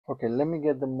Okay, let me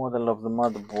get the model of the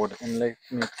motherboard and let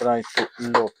me try to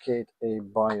locate a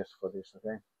BIOS for this,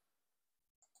 okay?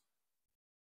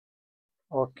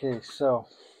 Okay, so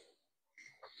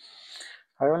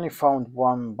I only found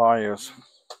one BIOS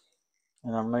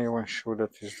and I'm not even sure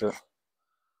that is the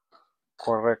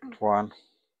correct one.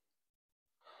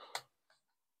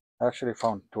 I actually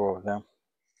found two of them.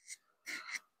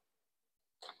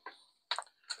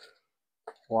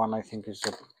 One I think is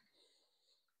a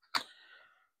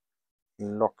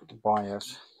locked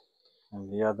BIOS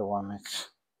and the other one is,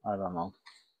 I don't know.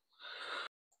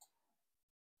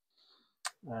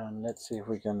 And let's see if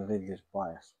we can read this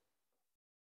BIOS.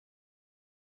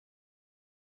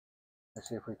 Let's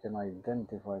see if we can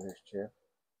identify this chip.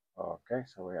 Okay,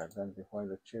 so we identify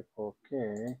the chip.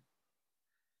 Okay,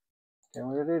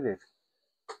 can we read it?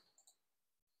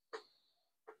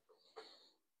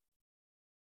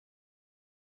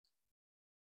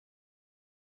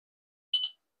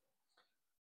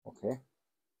 Okay,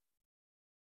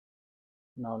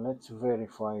 now let's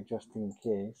verify just in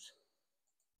case.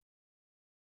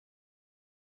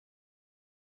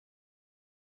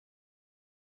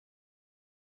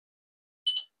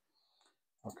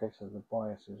 Okay, so the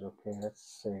BIOS is okay.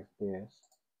 Let's save this.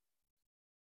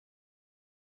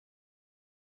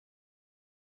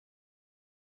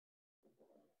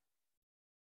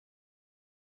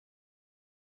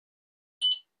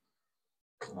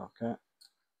 Okay,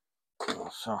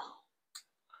 so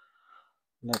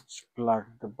let's plug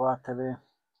the battery.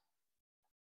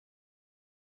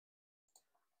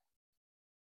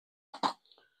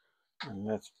 And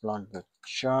let's plug the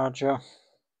charger.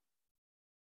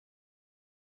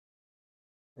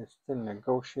 It's still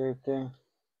negotiating.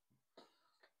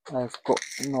 I've got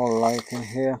no light in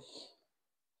here,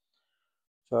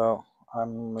 so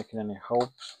I'm not making any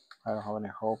hopes. I don't have any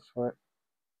hopes for it.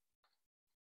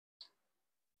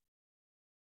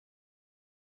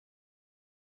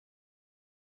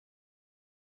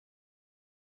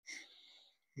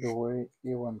 Do we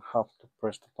even have to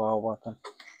press the power button?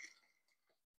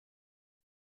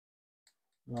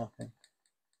 Nothing.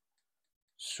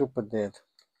 Super dead.